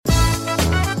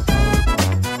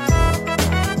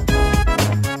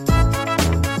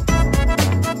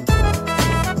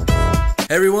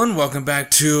Everyone, welcome back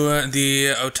to the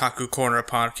Otaku Corner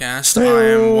podcast.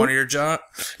 Hello.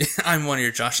 I'm one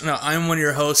of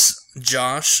your hosts,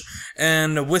 Josh,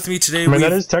 and with me today.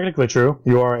 That is technically true.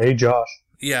 You are a Josh.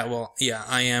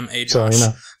 I am a Josh.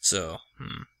 So,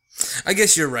 I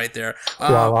guess you're right there.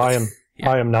 Well,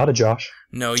 I am not a Josh.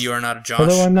 No, you are not a Josh.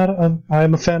 Although I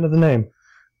am a fan of the name.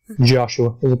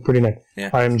 Joshua is a pretty name. Yeah.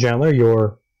 I am Chandler,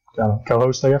 your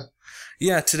co-host, I guess.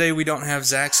 Yeah, today we don't have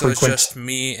Zach, so it's just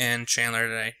me and Chandler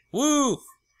today. Woo!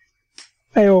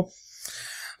 Heyo.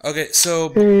 Okay,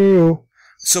 so Heyo.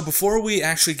 So before we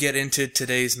actually get into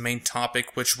today's main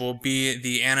topic, which will be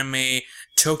the anime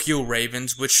Tokyo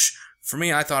Ravens, which for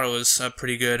me I thought it was a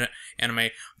pretty good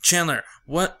anime. Chandler,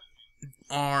 what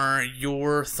are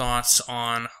your thoughts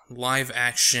on live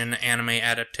action anime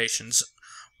adaptations?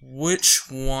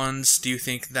 Which ones do you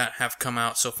think that have come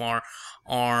out so far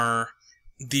are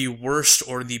the worst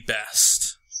or the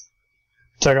best?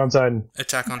 Attack on Titan.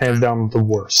 Hands down the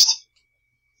worst.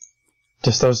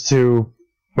 Just those two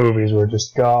movies were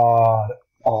just god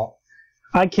awful.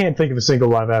 I can't think of a single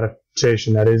live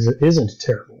adaptation that isn't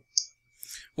terrible.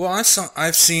 Well, I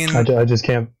just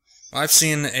can't. I've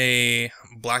seen a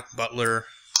Black Butler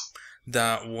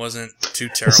that wasn't too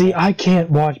terrible. See, I can't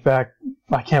watch Black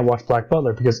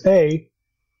Butler because A,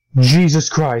 Jesus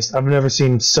Christ, I've never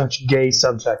seen such gay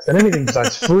subtext. And anything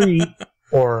besides Free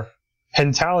or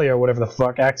Hentalia or whatever the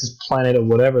fuck, Axis Planet or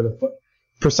whatever the fuck,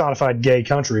 personified gay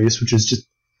countries, which is just,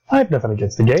 I have nothing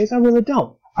against the gays, I really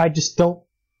don't. I just don't,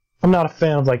 I'm not a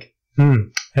fan of like,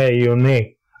 hey, you and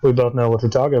me, we both know what we're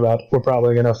talking about, we're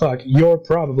probably gonna fuck, you're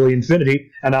probably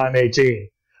Infinity, and I'm 18.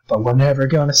 But we're never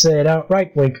gonna say it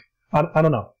outright, Wink. I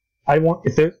don't know. I want,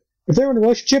 if they're in a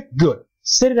relationship, good.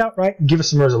 Say it outright and give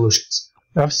us some resolutions.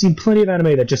 I've seen plenty of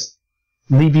anime that just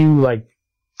leave you like,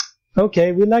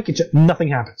 okay, we like each other. Nothing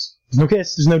happens. There's no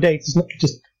kiss. There's no dates.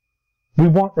 We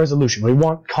want resolution. We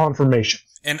want confirmation.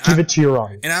 And give it to your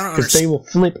audience. And I don't because they will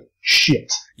flip shit.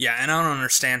 Yeah, and I don't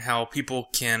understand how people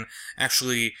can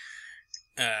actually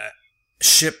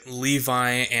ship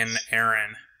Levi and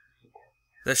Aaron.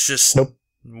 That's just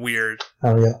weird.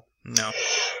 Oh yeah. No.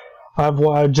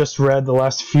 I've just read the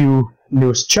last few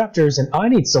newest chapters, and I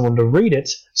need someone to read it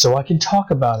so I can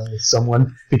talk about it with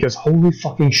someone, because holy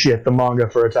fucking shit, the manga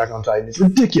for Attack on Titan is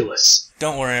ridiculous.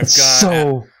 Don't worry, I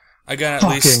got at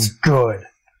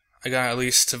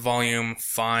least to volume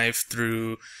 5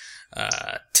 through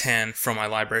 10 from my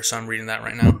library, so I'm reading that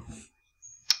right now.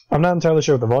 I'm not entirely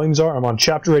sure what the volumes are. I'm on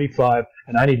chapter 85,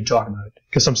 and I need to talk about it,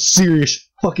 because some serious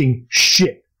fucking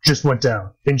shit just went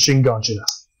down in Shinganshina.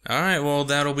 Alright, well,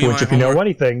 that'll be Which, if you know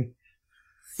anything,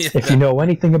 you know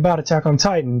anything about Attack on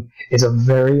Titan, is a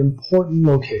very important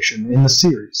location in the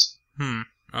series.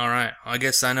 Alright, I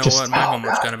guess I know what my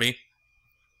homework's gonna be.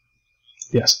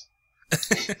 Yes.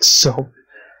 So,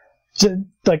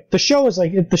 like, the show is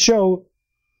like,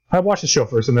 I watched the show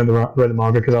first and then read the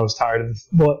manga because I was tired of,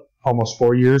 almost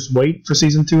 4 years wait for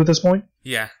season 2 at this point?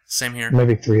 Yeah, same here.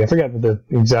 Maybe 3, I forget what the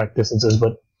exact distance is,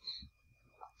 but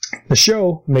the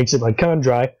show makes it like kind of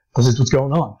dry. This is what's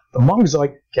going on. The manga's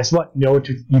like, guess what?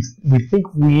 We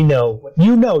think we know. What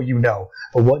you know.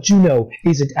 But what you know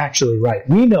isn't actually right.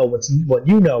 We know what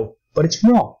you know, but it's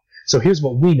wrong. So here's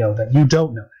what we know that you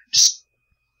don't know.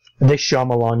 And they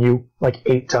Shyamalan you like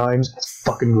 8 times. It's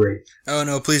fucking great. Oh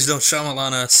no, please don't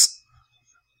Shyamalan us.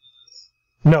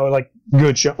 No, like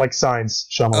good like Signs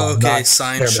Shyamalan. Okay,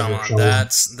 Signs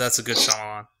Shyamalan. That's a good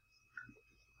Shyamalan.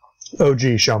 OG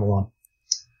Shyamalan.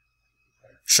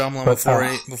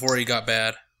 Shyamalan before he got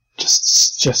bad.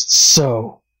 Just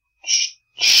so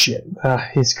shit.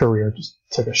 His career just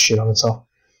took a shit on itself.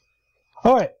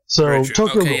 All right, so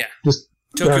Tokyo Ravens.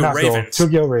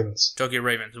 Tokyo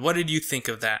Ravens. What did you think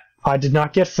of that? I did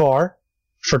not get far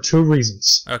for 2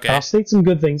 reasons. Okay. I'll state some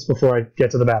good things before I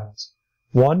get to the bad ones.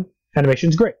 1,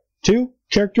 animation's great. 2,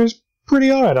 characters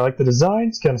pretty alright. I like the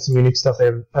designs, kind of some unique stuff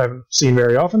I haven't seen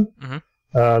very often. Mm-hmm.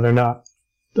 They're not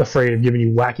afraid of giving you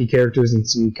wacky characters and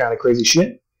some kind of crazy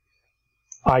shit.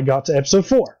 I got to episode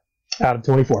 4 out of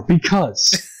 24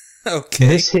 because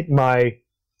this hit my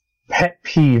pet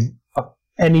peeve of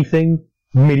anything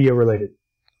media related.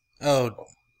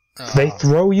 They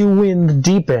throw you in the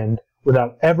deep end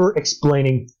without ever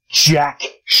explaining jack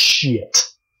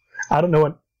shit. I don't know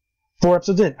what 4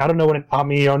 episodes in. I don't know what an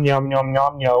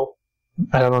ami-on-yum-yum-yum-yo.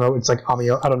 I don't know. It's like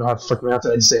ami-o. I don't know how to fucking pronounce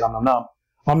it. I just say om-nom-nom.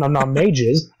 Om-nom-nom mage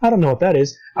is. I don't know what that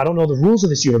is. I don't know the rules of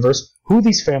this universe, who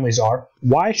these families are,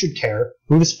 why I should care,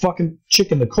 who this fucking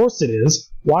chick in the corset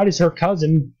is, why does her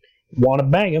cousin want to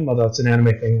bang him, although it's an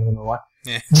anime thing, I don't know why.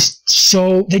 Yeah. Just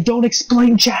so, they don't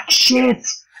explain jack shit,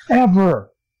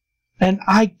 ever. And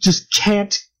I just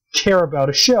can't care about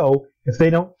a show if they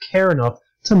don't care enough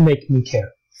to make me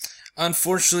care.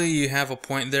 Unfortunately, you have a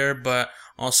point there, but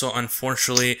also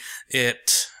unfortunately,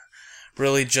 it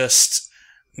really just,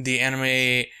 the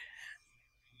anime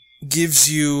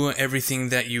gives you everything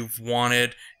that you've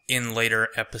wanted in later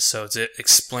episodes. It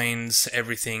explains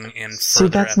everything in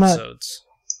further episodes.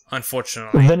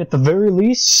 Unfortunately. Then at the very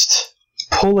least,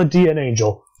 pull a DN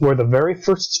Angel, where the very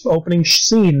first opening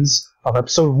scenes of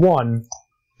episode 1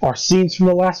 are scenes from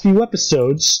the last few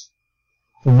episodes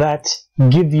that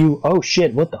give you, oh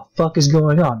shit, what the fuck is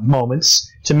going on, moments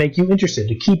to make you interested,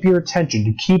 to keep your attention,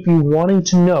 to keep you wanting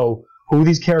to know who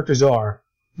these characters are,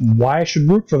 why I should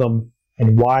root for them,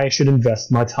 and why I should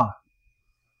invest my time.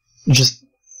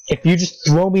 If you just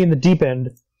throw me in the deep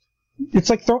end, it's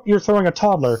like you're throwing a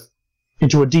toddler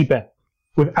into a deep end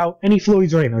without any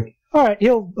fluids or anything. Like, alright,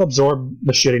 he'll absorb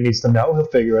the shit he needs to know, he'll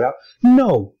figure it out.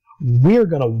 No, we're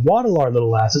gonna waddle our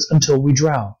little asses until we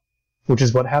drown, which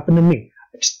is what happened to me.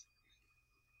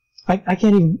 I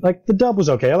can't even, like, the dub was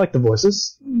okay, I like the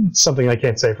voices, it's something I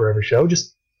can't say for every show,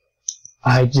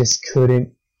 I just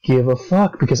couldn't give a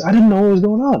fuck because I didn't know what was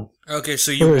going on. Okay,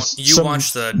 so you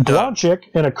watched the dub. Blonde chick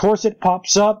in a corset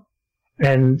pops up,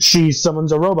 and she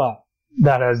summons a robot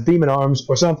that has demon arms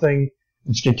or something,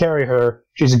 and she can carry her.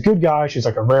 She's a good guy, she's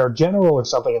like a rare general or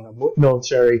something in the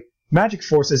military magic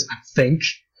forces, I think.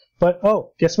 But,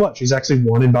 oh, guess what? She's actually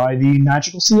wanted by the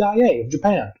magical CIA of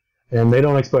Japan. And they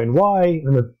don't explain why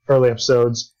in the early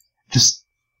episodes.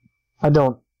 I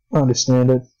don't understand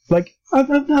it. Like,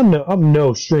 I'm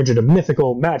no stranger to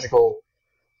mythical, magical,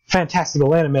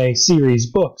 fantastical anime, series,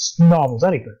 books, novels,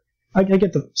 anything. I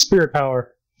get the spirit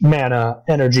power, mana,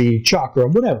 energy, chakra,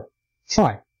 whatever.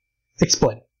 Fine.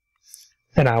 Explain it.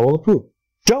 And I will approve.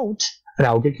 Don't, and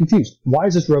I will get confused. Why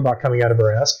is this robot coming out of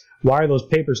her ass? Why are those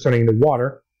papers turning into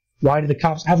water? Why do the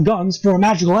cops have guns for a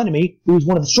magical enemy who is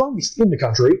one of the strongest in the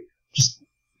country?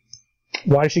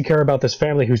 Why does she care about this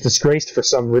family who's disgraced for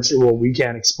some ritual we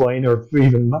can't explain or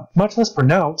even much less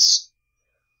pronounce?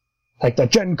 Like the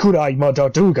Genkurai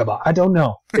Matotugaba. I don't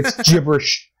know. It's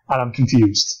gibberish, and I'm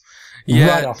confused.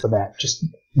 Yeah, right off the bat.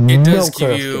 It does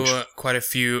give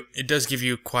you it does give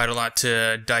you quite a lot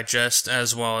to digest,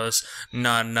 as well as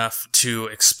not enough to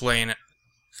explain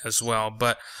as well.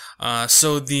 But,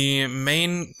 so the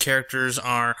main characters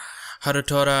are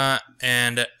Harutora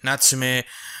and Natsume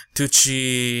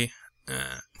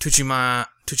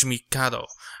Tuchimikado,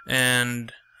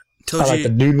 and Toji. I like the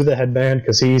dude with the headband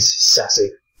because he's sassy.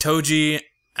 Toji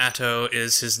Atto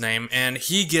is his name, and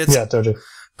he gets Toji.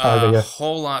 a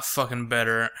whole lot fucking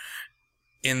better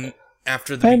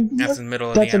after the middle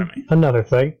of the anime. That's another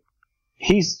thing.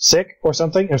 He's sick or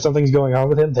something, if something's going on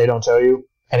with him, they don't tell you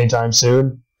anytime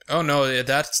soon. Oh no,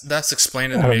 that's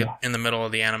explained in the middle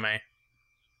of the anime.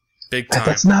 Big time.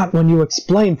 That's not when you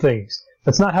explain things.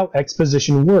 That's not how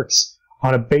exposition works.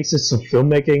 On a basis of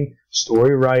filmmaking,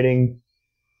 story writing,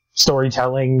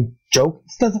 storytelling, joke.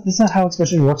 That's not how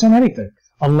exposition works on anything.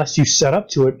 Unless you set up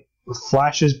to it with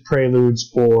flashes,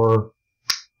 preludes, or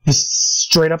just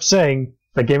straight up saying,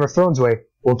 the Game of Thrones way,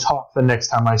 we'll talk the next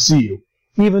time I see you.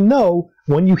 Even though,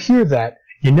 when you hear that,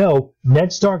 you know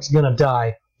Ned Stark's gonna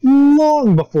die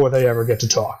long before they ever get to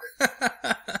talk.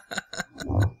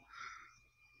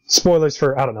 Spoilers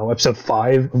for, I don't know, episode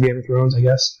 5 of Game of Thrones, I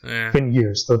guess. Yeah. Been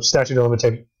years. The statute of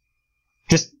limitation.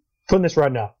 Just putting this right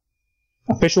now.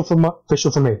 Official for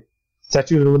me.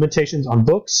 Statute of limitations on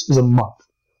books is a month.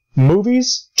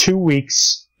 Movies, 2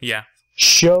 weeks. Yeah.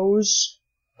 Shows,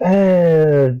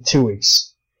 2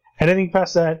 weeks. Anything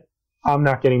past that, I'm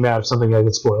not getting mad if something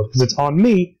gets spoiled. Because it's on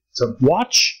me to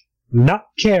watch, not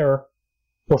care,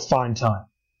 or find time.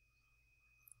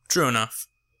 True enough.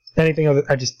 Anything other,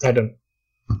 I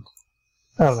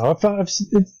don't know.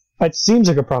 It seems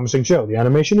like a promising show. The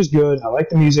animation is good. I like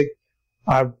the music.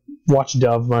 I watched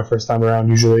Dove my first time around,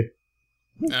 usually.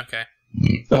 Okay.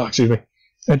 Oh, excuse me.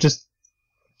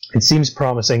 It seems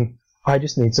promising. I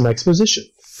just need some exposition.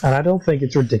 And I don't think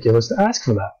it's ridiculous to ask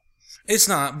for that. It's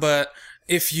not, but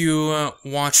if you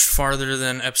watch farther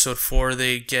than episode 4,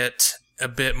 they get a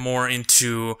bit more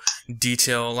into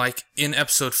detail. Like, in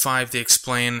episode 5, they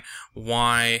explain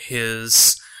why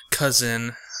his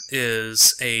cousin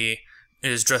is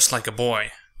dressed like a boy,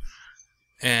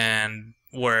 and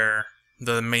where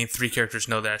the main 3 characters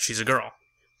know that she's a girl.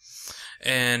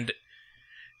 And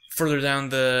further down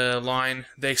the line,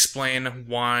 they explain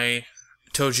why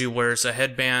Toji wears a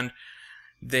headband.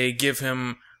 They give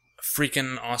him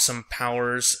freaking awesome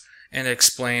powers and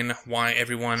explain why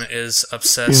everyone is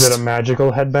obsessed. Is it a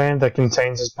magical headband that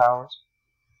contains his powers?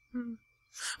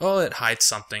 Well, it hides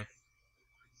something.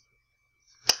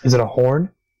 Is it a horn?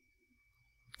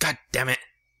 God damn it.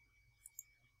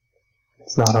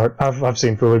 It's not hard. I've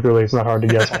seen Fooly Cooly. It's not hard to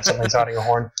guess when something's hiding a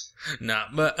horn. No,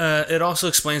 but it also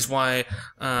explains why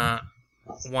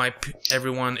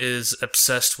everyone is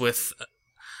obsessed with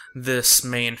this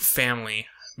main family,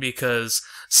 because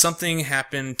something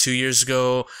happened 2 years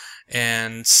ago,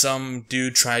 and some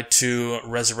dude tried to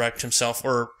resurrect himself,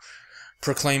 or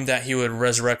proclaimed that he would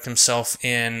resurrect himself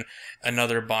in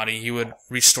another body. He would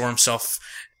restore himself,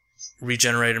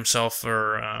 regenerate himself,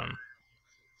 or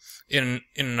in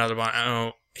another body. I don't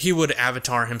know. He would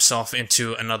avatar himself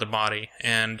into another body,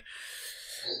 and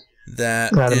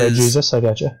that Anime is... Jesus, I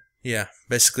gotcha. Yeah,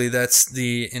 basically that's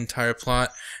the entire plot.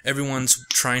 Everyone's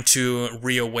trying to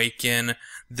reawaken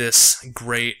this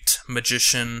great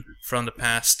magician from the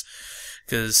past,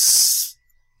 because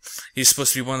he's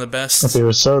supposed to be one of the best. If he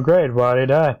was so great, why did he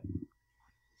die?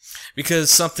 Because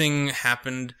something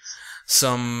happened,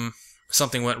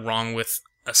 something went wrong with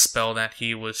a spell that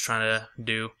he was trying to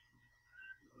do.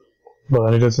 Well,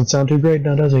 then he doesn't sound too great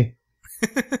now, does he?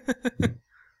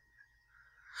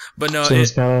 But no,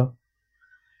 Seems kind of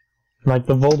like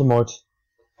the Voldemort.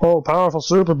 Oh, powerful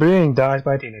super being dies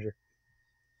by a teenager.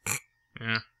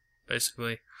 Yeah,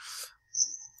 basically.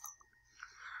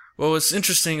 Well, what's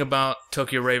interesting about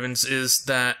Tokyo Ravens is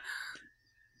that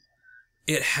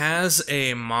it has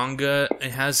a manga,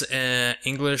 it has an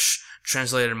English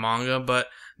translated manga, but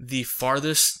the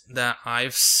farthest that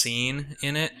I've seen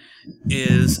in it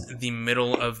is the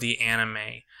middle of the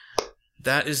anime.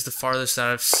 That is the farthest that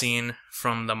I've seen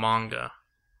from the manga.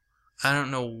 I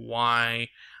don't know why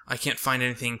I can't find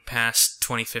anything past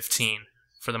 2015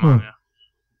 for the manga.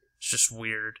 It's just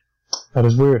weird. That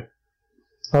is weird.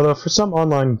 Although for some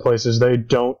online places, they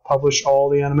don't publish all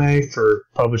the anime for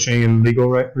publishing and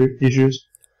legal issues.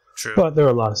 True. But there are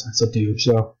a lot of sites that do,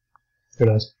 so who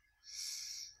knows?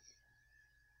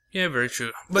 Yeah, very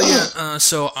true. But yeah,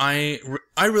 so I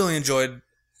really enjoyed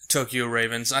Tokyo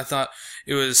Ravens. I thought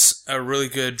it was a really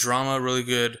good drama, really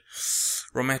good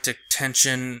romantic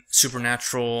tension,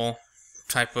 supernatural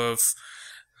type of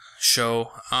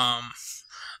show. I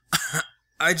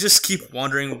just keep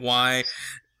wondering why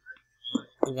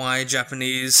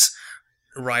Japanese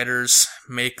writers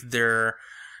make their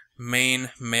main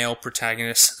male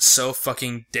protagonists so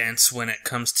fucking dense when it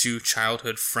comes to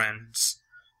childhood friends.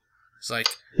 It's like...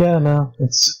 Yeah, no,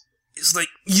 it's like,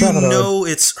 you know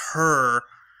it's her.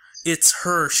 It's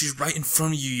her. She's right in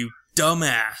front of you, you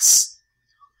dumbass.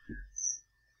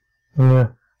 Yeah.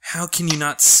 How can you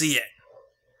not see it?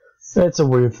 It's a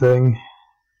weird thing.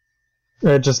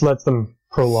 It just lets them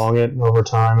prolong it over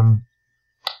time and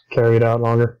carry it out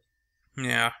longer.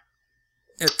 Yeah.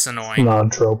 It's annoying.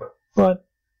 Non-trope. But,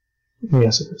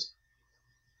 yes, it is.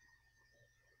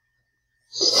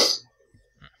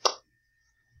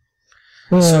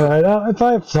 If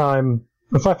I have time,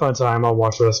 if I find time, I'll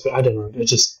watch the rest of it. I don't know.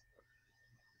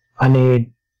 I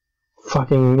need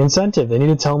fucking incentive. They need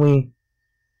to tell me,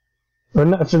 or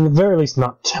not, at the very least,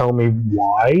 not tell me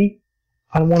why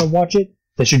I don't want to watch it.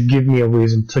 They should give me a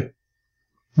reason to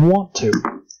want to.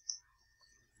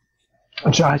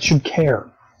 I should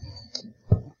care.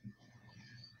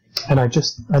 And I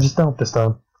just don't this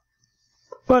time.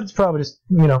 But it's probably just,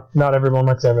 not everyone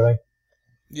likes everything.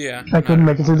 Yeah. I couldn't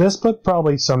make it through this, but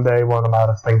probably someday when I'm out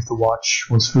of things to watch,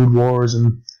 once Food Wars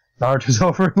and Naruto's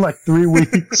over in like 3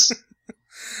 weeks.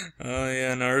 Oh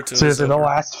yeah, Naruto. Seriously, the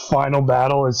last final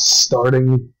battle is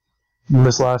starting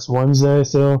this last Wednesday,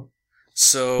 so...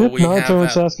 So we Naruto and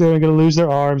Sasuke are going to lose their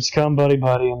arms, come buddy,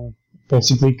 and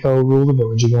basically co-rule the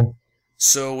village again.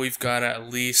 So we've got at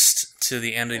least to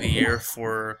the end of the year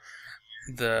for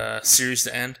the series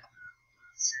to end?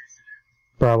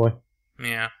 Probably.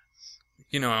 Yeah.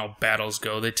 You know how battles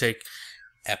go. They take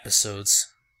episodes.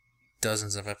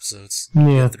 Dozens of episodes to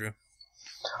get through.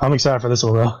 I'm excited for this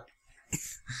one, though.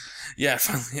 Yeah,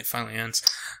 it finally ends.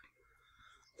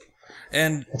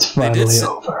 And it's finally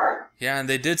over. Yeah, and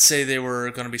they did say they were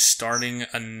going to be starting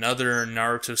another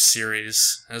Naruto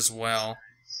series as well.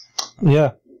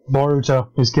 Yeah, Boruto,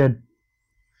 his kid.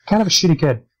 Kind of a shitty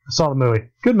kid. I saw the movie.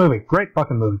 Good movie. Great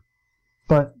fucking movie.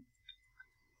 But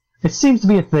it seems to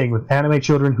be a thing with anime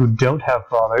children who don't have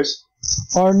fathers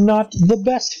are not the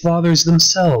best fathers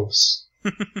themselves.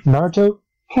 Naruto,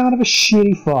 kind of a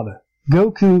shitty father.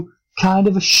 Goku, kind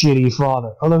of a shitty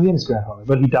father. Although he had his grandfather,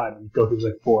 but he died when Goku was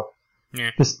like 4.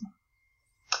 Yeah.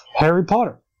 Harry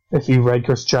Potter, if you read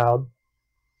Cursed Child,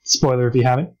 spoiler if you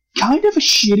haven't, kind of a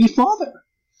shitty father.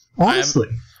 Honestly.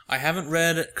 I haven't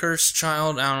read Cursed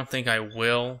Child. I don't think I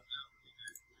will.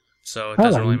 So it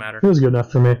doesn't really matter. It was good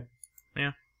enough for me.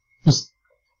 Yeah. Just,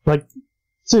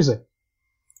 seriously.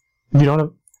 You don't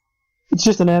have... It's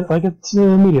just it's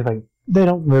a media thing. they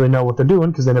don't really know what they're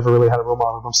doing because they never really had a role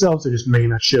model themselves. They're just making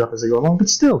that shit up as they go along. But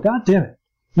still, god damn it.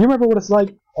 You remember what it's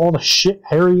like? All the shit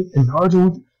Harry and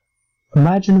Naruto.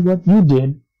 Imagine what you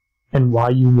did and why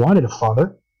you wanted a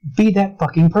father. Be that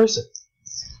fucking person.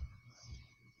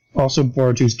 Also,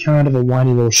 Boruto's kind of a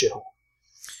whiny little shithole.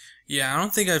 Yeah, I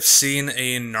don't think I've seen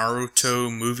a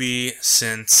Naruto movie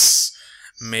since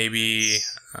maybe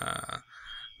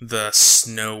the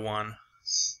Snow one.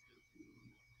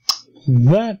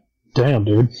 Damn,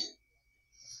 dude.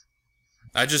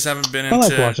 I just haven't been I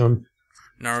like into watching them.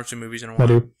 Naruto movies in a while. I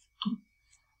do.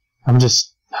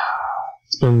 It's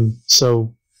been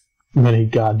so many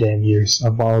goddamn years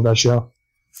I've followed that show.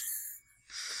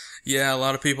 Yeah, a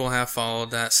lot of people have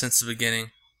followed that since the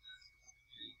beginning.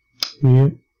 Yeah.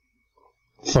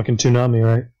 Fucking Toonami,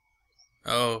 right?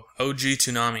 Oh, OG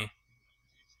Toonami.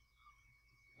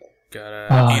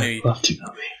 Got I love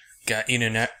Toonami. Got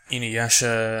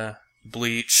Inuyasha,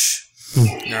 Bleach,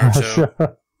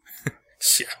 Naruto.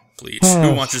 Yeah, Bleach.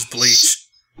 Who watches Bleach?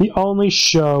 The only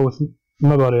show with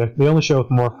more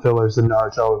fillers than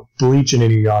Naruto is Bleach and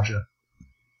Inuyasha.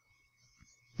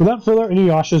 Without filler,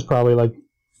 Inuyasha is probably like,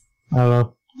 I don't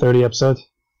know, 30 episodes?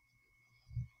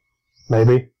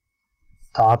 Maybe.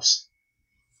 Tops.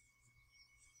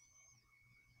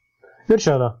 Good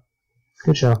show, though.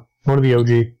 Good show. One of the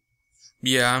OG.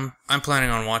 Yeah, I'm planning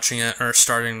on watching it, or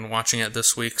starting watching it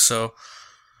this week, so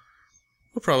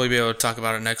we'll probably be able to talk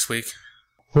about it next week.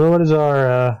 Well, what is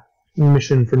our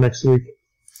mission for next week?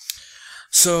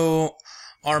 So,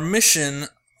 our mission,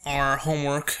 our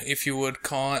homework, if you would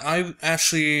call it, I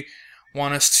actually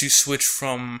want us to switch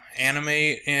from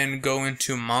anime and go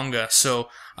into manga. So,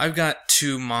 I've got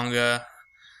 2 manga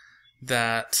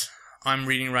that I'm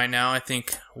reading right now. I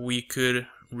think we could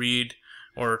read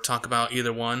or talk about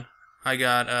either one. I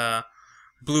got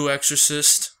Blue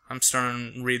Exorcist. I'm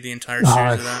starting to read the entire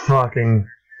series of that. I fucking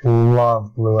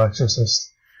love Blue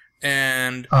Exorcist.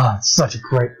 And it's such a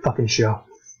great fucking show.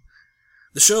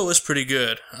 The show is pretty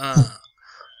good.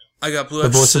 I got Blue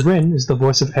Exorcist. The voice of Rin is the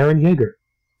voice of Eren Yeager.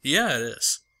 Yeah, it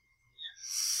is.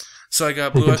 So I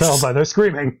got Blue Exorcist. You can Exorcist. tell by their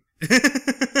screaming.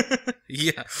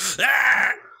 Yeah.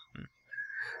 Ah!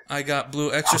 I got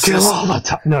Blue Exorcist. Kill all the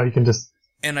time. No, you can just...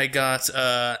 And I got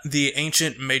The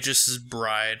Ancient Magus'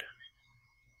 Bride.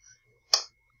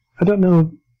 I don't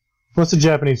know. What's the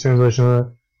Japanese translation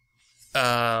of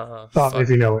that? If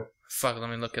you know it. Fuck, let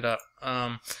me look it up.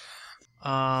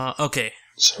 Okay.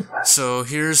 So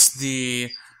here's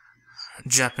the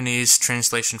Japanese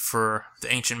translation for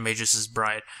The Ancient Magus'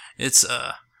 Bride. It's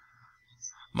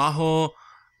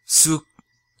Mahosukai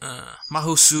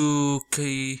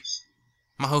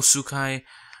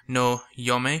no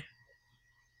Yome.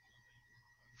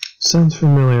 Sounds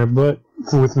familiar, but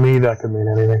with me that could mean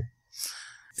anything.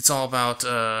 It's all about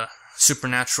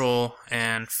supernatural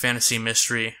and fantasy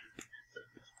mystery.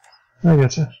 I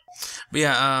gotcha. But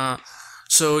yeah,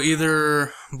 so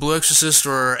either Blue Exorcist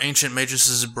or Ancient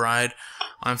Magus' Bride,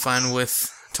 I'm fine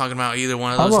with talking about either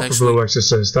one of those next week. Blue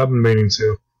Exorcist. I've been meaning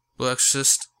to. Blue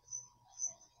Exorcist?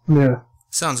 Yeah.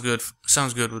 Sounds good.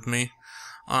 Sounds good with me.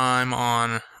 I'm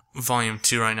on volume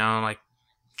 2 right now, like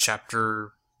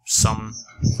chapter some.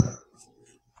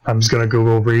 I'm just gonna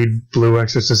Google read Blue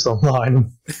Exorcist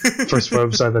online. First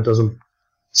website that doesn't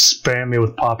spam me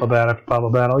with pop-up ad after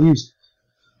pop-up ad I'll use.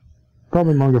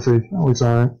 Probably Manga Freak. That looks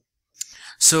alright.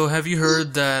 So have you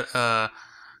heard that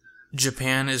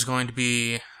Japan is going to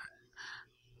be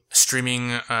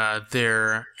streaming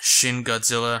their Shin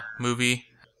Godzilla movie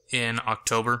in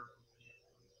October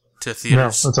to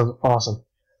theaters? No, that sounds awesome.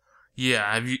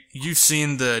 Yeah, have you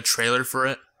seen the trailer for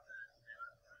it?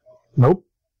 Nope.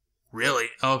 Really?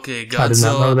 Okay, Godzilla. I did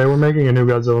not know they were making a new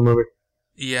Godzilla movie.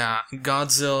 Yeah,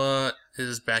 Godzilla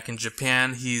is back in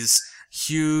Japan. He's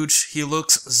huge. He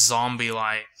looks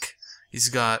zombie-like. He's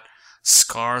got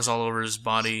scars all over his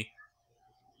body.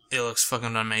 It looks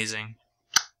fucking amazing.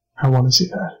 I want to see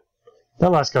that.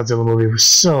 That last Godzilla movie was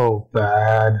so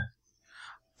bad.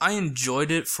 I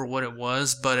enjoyed it for what it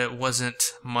was, but it wasn't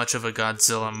much of a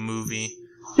Godzilla movie.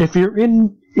 If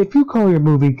you call your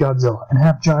movie Godzilla and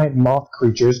have giant moth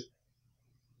creatures,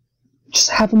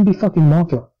 just have them be fucking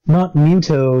Mothra. Not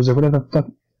Mutos or whatever the fuck.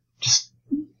 Just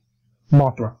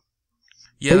Mothra.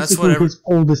 Yeah, basically that's his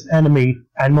oldest enemy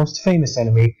and most famous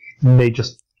enemy. And they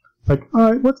just, like,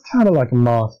 alright, what's kind of like a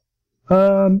moth?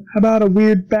 How about a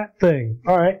weird bat thing?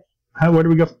 Alright, where do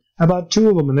we go? How about 2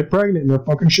 of them and they're pregnant and they're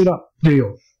fucking shit up?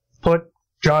 Deal. Put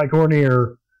Jai Courtney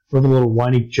or whatever the little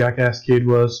whiny jackass kid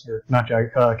was, or not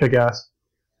Kick-Ass.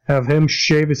 Have him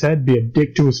shave his head, be a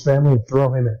dick to his family, and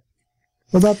throw him in.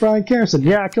 What about Bryan Cranston?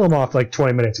 Yeah, kill him off like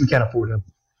 20 minutes. We can't afford him.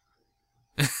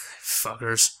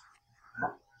 Fuckers.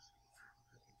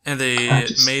 And they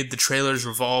made the trailers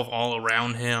revolve all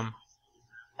around him.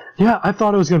 Yeah, I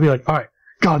thought it was going to be like, alright,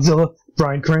 Godzilla,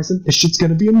 Bryan Cranston, this shit's going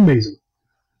to be amazing.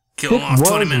 Kill him off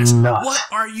 20 minutes. Not. What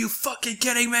are you fucking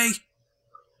kidding me?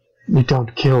 You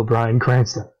don't kill Bryan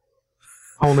Cranston.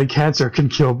 Only cancer can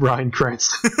kill Bryan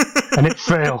Cranston. And it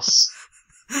fails.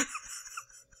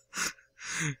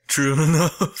 True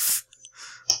enough.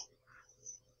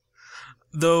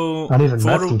 Though not even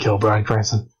meth can kill Bryan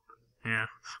Cranston. Yeah.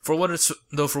 For what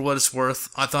it's worth,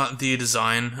 I thought the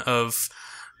design of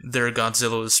their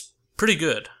Godzilla was pretty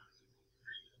good.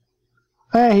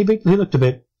 Hey, he looked a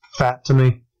bit fat to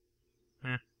me.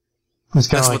 Yeah.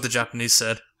 That's what the Japanese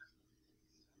said.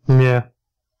 Yeah.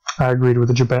 I agreed with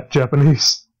the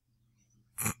Japanese.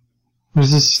 It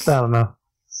was just, I don't know.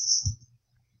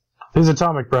 His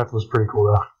atomic breath was pretty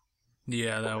cool, though.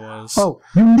 Yeah, that was. Oh,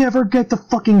 you never get to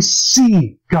fucking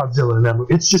see Godzilla in that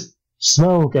movie. It's just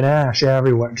smoke and ash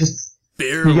everywhere. Just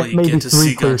barely you get maybe get to 3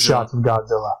 see clear Godzilla. shots of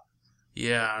Godzilla.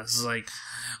 Yeah, it's like,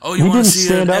 oh, you want didn't to see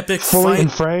stand an up epic fully fight? in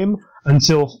frame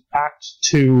until Act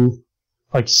 2,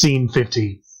 like scene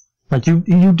 15. Like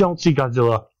you don't see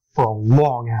Godzilla for a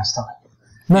long ass time.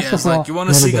 Yeah, it's like, you want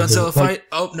to see Godzilla fight? Like,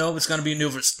 Oh, no, it's going to be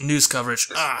news coverage.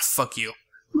 Ah, fuck you.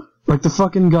 Like the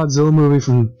fucking Godzilla movie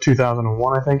from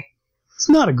 2001, I think. It's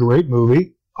not a great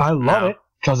movie. I love it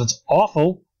because it's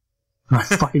awful. And I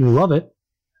fucking love it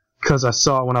because I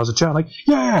saw it when I was a child. Like,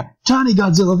 yeah, tiny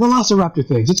Godzilla, Velociraptor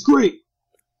things. It's great.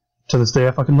 To this day,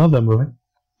 I fucking love that movie.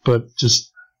 But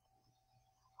just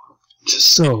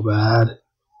so bad.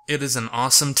 It is an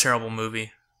awesome, terrible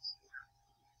movie.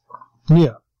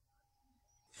 Yeah.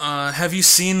 Have you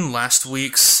seen last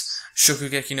week's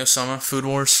Shokugeki no Soma Food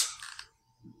Wars?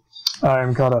 I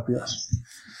am caught up, yes.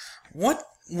 What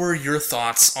were your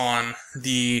thoughts on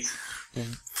the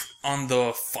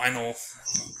final?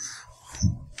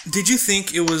 Did you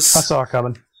think it was? I saw it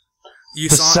coming. You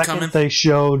saw it coming? The second they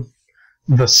showed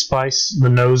the spice, the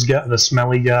nose guy, the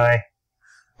smelly guy,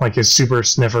 like his super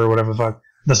sniffer or whatever the fuck.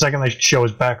 The second they show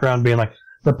his background being like,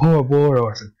 the poor war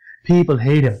orphan, people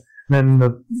hate him. And then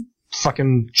the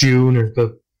fucking June or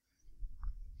the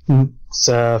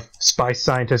spice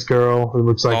scientist girl who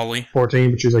looks like Ollie.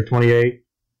 14, but she's like 28.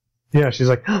 Yeah, she's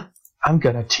like, I'm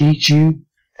gonna teach you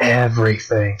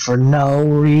everything for no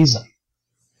reason.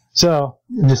 So,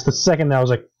 just the second I was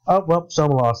like, oh, well,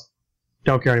 Soma lost.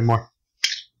 Don't care anymore.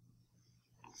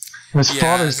 And his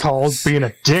father's called being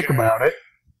a dick about it.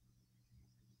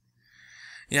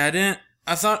 Yeah, I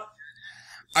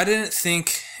didn't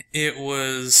think it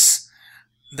was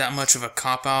that much of a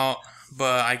cop-out,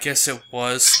 but I guess it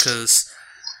was, because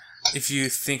if you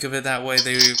think of it that way,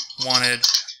 they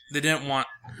didn't want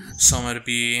Soma to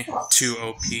be too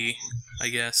OP, I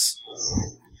guess.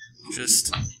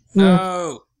 Just,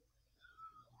 no!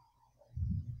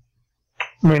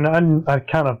 I mean, I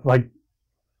kind of, like,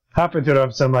 halfway through the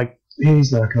episode, I'm like,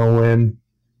 he's not going to win.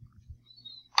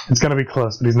 It's going to be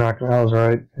close, but he's not going to. I was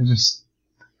right. It's just...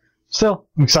 Still,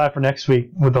 I'm excited for next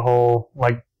week with the whole,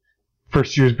 like,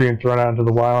 first years being thrown out into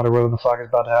the wild or whatever the fuck is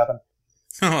about to happen.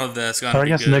 Oh, that's going to be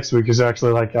good. I guess next week is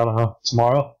actually, like, I don't know,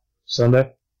 tomorrow?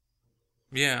 Sunday?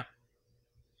 Yeah.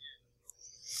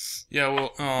 Yeah,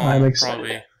 well, I'm excited.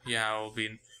 Probably, yeah, it will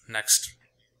be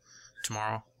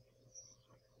tomorrow.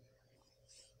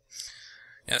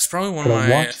 Yeah, it's probably one of my...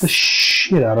 watch the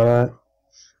shit out of that.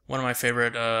 One of my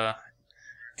favorite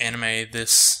anime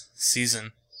this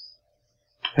season.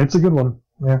 It's a good one,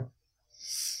 yeah.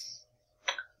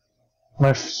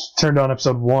 When I turned on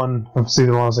episode 1 of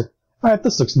season 1, I was like, alright,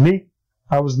 this looks neat.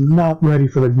 I was not ready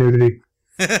for the nudity.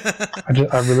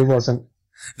 I really wasn't.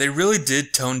 They really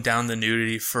did tone down the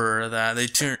nudity for that. They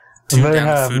tuned down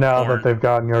the food now porn. that they've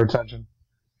gotten your attention.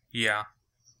 Yeah.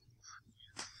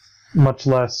 Much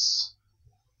less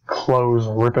clothes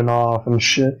ripping off and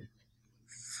shit.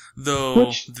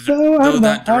 Though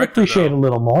I appreciate a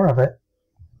little more of it.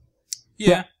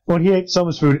 Yeah. When he ate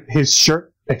Soma's food, his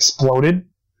shirt exploded.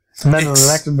 And then in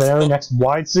the very next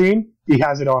wide scene, he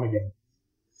has it on again.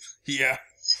 Yeah.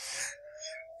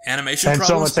 Animation and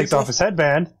problems, Soma takes off his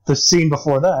headband, the scene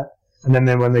before that, and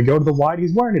then when they go to the wide,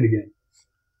 he's wearing it again.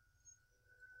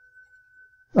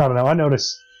 I don't know, I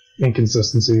notice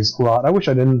inconsistencies a lot. I wish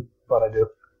I didn't, but I do.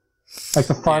 Like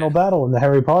the final battle in the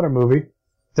Harry Potter movie,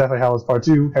 Deathly Hallows Part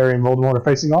 2, Harry and Voldemort are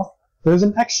facing off. There's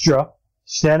an extra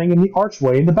standing in the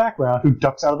archway in the background who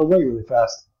ducks out of the way really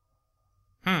fast.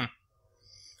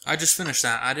 I just finished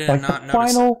that. I did like not the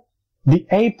notice. The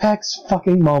apex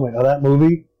fucking moment of that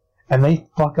movie, and they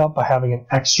fuck up by having an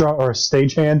extra or a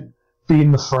stagehand be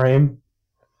in the frame.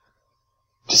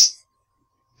 Just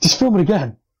film it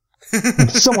again.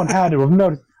 Someone had to have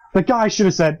noticed. The guy should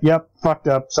have said, yep, fucked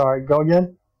up, sorry, go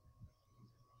again.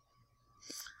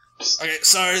 Okay,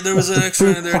 sorry, there was an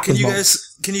extra in there. Can you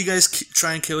guys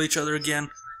try and kill each other again?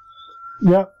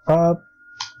 Yeah.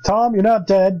 Tom, you're not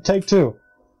dead. Take 2.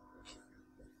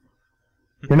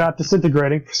 You're not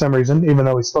disintegrating for some reason, even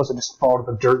though he's supposed to just fall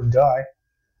to the dirt and die,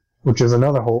 which is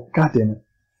another whole. God damn it.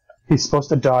 He's supposed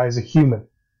to die as a human,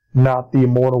 not the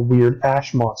immortal weird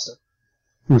ash monster.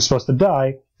 He was supposed to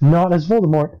die not as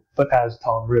Voldemort, but as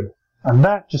Tom Riddle. And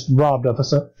that just robbed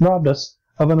us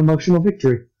of an emotional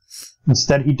victory.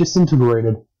 Instead, he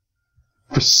disintegrated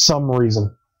for some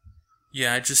reason.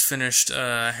 Yeah, I just finished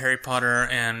Harry Potter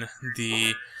and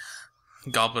the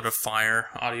Goblet of Fire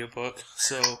audiobook.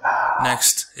 So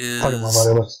next is... Fucking love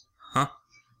audiobooks. Huh?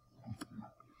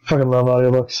 Fucking love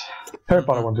audiobooks. Harry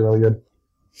Potter ones are really good.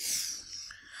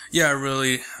 Yeah, I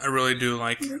really do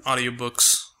like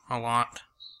audiobooks a lot.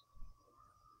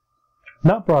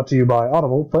 Not brought to you by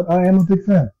Audible, but I am a big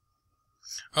fan.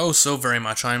 Oh, so very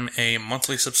much. I'm a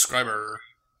monthly subscriber.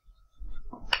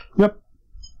 Yep.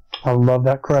 I love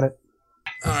that credit.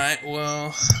 Alright,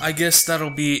 well, I guess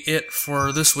that'll be it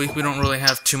for this week. We don't really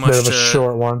have too much Bit of a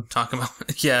short one. talk about.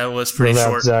 Yeah, it was pretty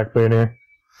short. Zach being here.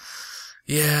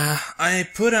 Yeah, I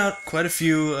put out quite a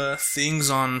few things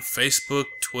on Facebook,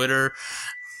 Twitter,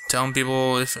 telling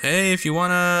people if you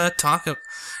wanna talk,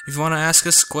 if you wanna ask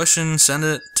us a question, send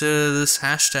it to this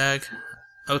hashtag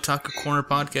Otaku Corner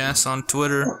Podcast on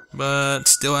Twitter. But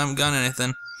still haven't gotten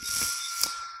anything.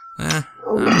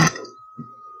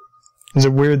 Is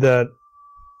it weird that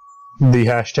the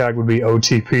hashtag would be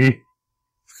OTP?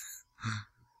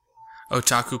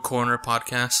 Otaku Corner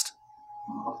Podcast.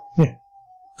 Yeah.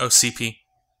 OCP.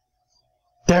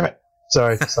 Damn it!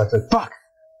 Sorry, it's like fuck.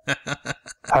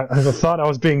 I thought I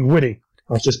was being witty.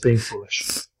 I was just being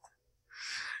foolish.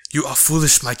 You are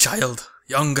foolish, my child,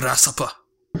 young grasshopper.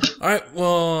 Alright,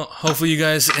 well, hopefully you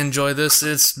guys enjoy this.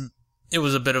 It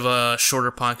was a bit of a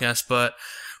shorter podcast, but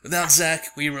without Zach,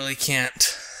 we really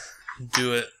can't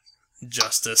do it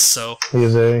justice, so...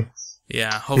 He's a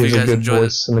hopefully you guys enjoy voice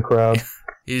this. In the crowd.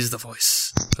 He's the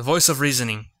voice of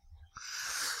reasoning.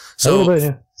 A little bit,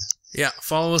 yeah. Yeah,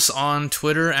 follow us on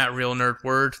Twitter at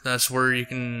RealNerdWord. That's where you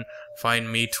can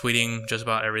find me tweeting just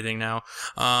about everything now.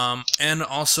 And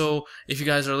also, if you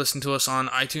guys are listening to us on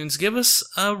iTunes, give us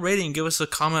a rating, give us a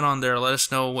comment on there. Let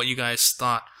us know what you guys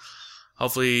thought.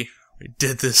 Hopefully, we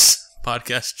did this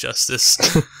podcast justice.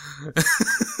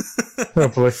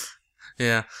 Hopefully.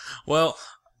 Yeah. Well,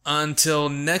 until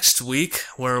next week,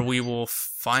 where we will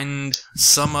find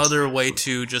some other way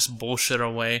to just bullshit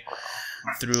our way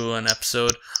through an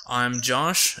episode. I'm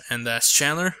Josh, and that's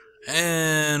Chandler,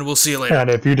 and we'll see you later.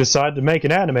 And if you decide to make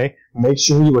an anime, make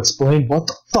sure you explain what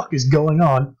the fuck is going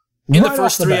on in the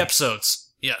first 3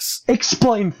 episodes. Yes.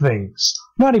 Explain things.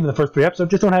 Not even the first 3 episodes,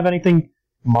 just don't have anything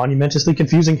monumentously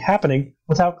confusing happening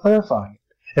without clarifying.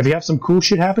 If you have some cool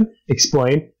shit happen,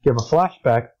 explain, give a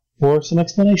flashback, or some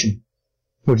explanation.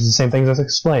 Which is the same thing as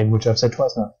explain, which I've said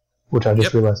twice now. Which I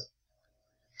just realized.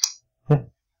 Yeah.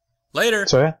 Later.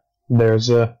 So yeah, there's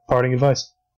parting advice.